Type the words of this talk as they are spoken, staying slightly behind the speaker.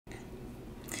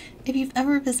If you've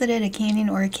ever visited a canyon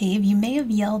or a cave, you may have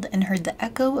yelled and heard the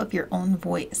echo of your own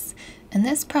voice. In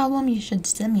this problem, you should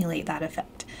simulate that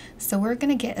effect. So we're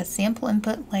going to get a sample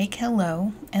input like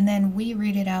hello, and then we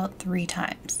read it out 3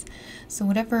 times. So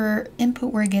whatever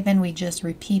input we're given, we just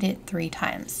repeat it 3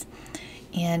 times.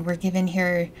 And we're given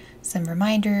here some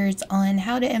reminders on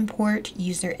how to import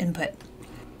user input.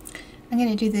 I'm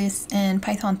going to do this in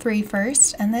Python 3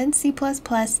 first, and then C++,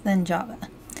 then Java.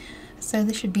 So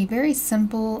this should be very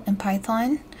simple in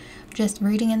Python, just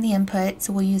reading in the input.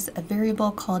 So we'll use a variable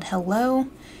called hello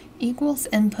equals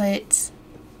input,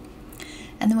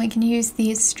 and then we can use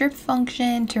the strip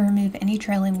function to remove any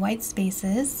trailing white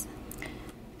spaces.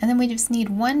 And then we just need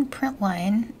one print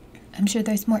line. I'm sure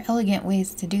there's more elegant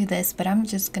ways to do this, but I'm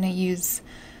just going to use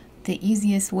the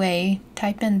easiest way.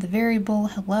 Type in the variable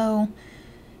hello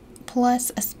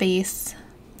plus a space,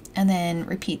 and then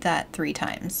repeat that 3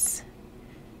 times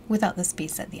without the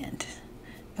space at the end.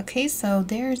 Okay, so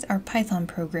there's our Python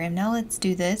program. Now let's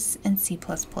do this in C++.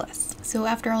 So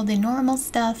after all the normal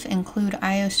stuff, include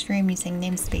IOStream using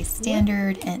namespace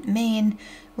standard and main,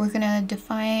 we're gonna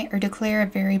define or declare a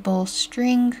variable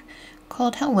string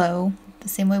called hello, the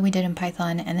same way we did in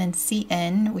Python, and then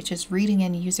cin, which is reading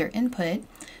in user input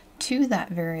to that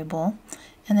variable,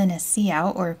 and then a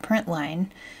cout or a print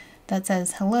line that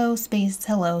says hello space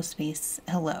hello space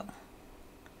hello.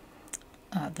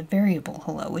 The variable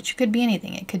hello, which could be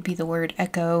anything. It could be the word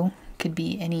echo, could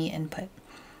be any input.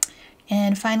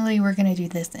 And finally, we're going to do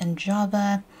this in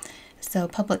Java. So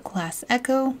public class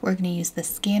echo, we're going to use the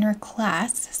scanner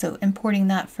class. So importing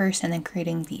that first and then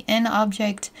creating the in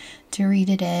object to read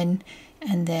it in,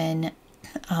 and then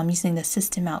using the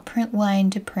system out print line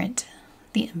to print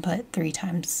the input 3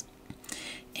 times.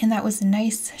 And that was a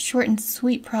nice short and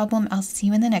sweet problem. I'll see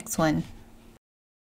you in the next one.